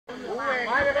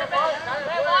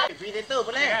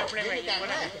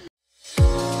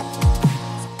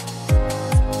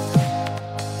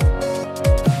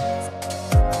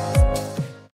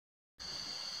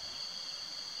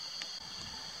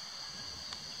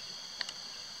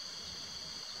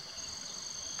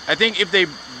I think if they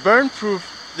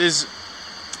burn-proof this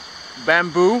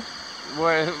bamboo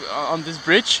on this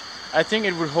bridge, I think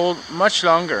it would hold much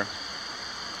longer.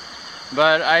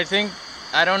 But I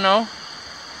don't know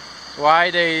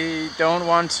why they don't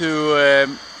want to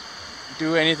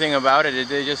do anything about it.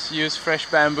 They just use fresh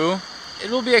bamboo. It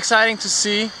will be exciting to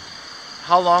see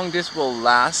how long this will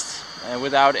last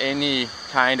without any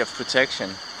kind of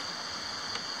protection.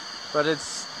 But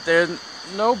there's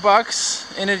no bugs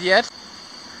in it yet.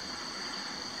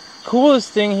 Coolest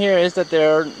thing here is that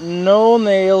there are no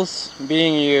nails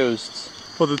being used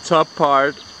for the top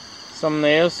part. Some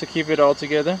nails to keep it all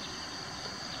together.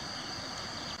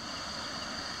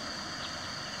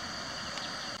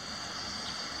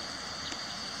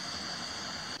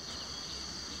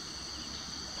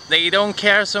 They don't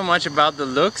care so much about the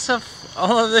looks of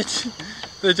all of it.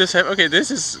 They just have, okay, this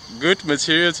is good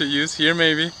material to use here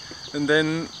maybe, and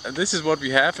then this is what we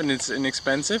have and it's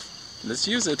inexpensive. Let's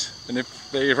use it. And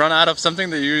if they run out of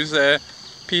something, they use a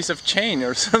piece of chain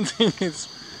or something. It's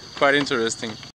quite interesting.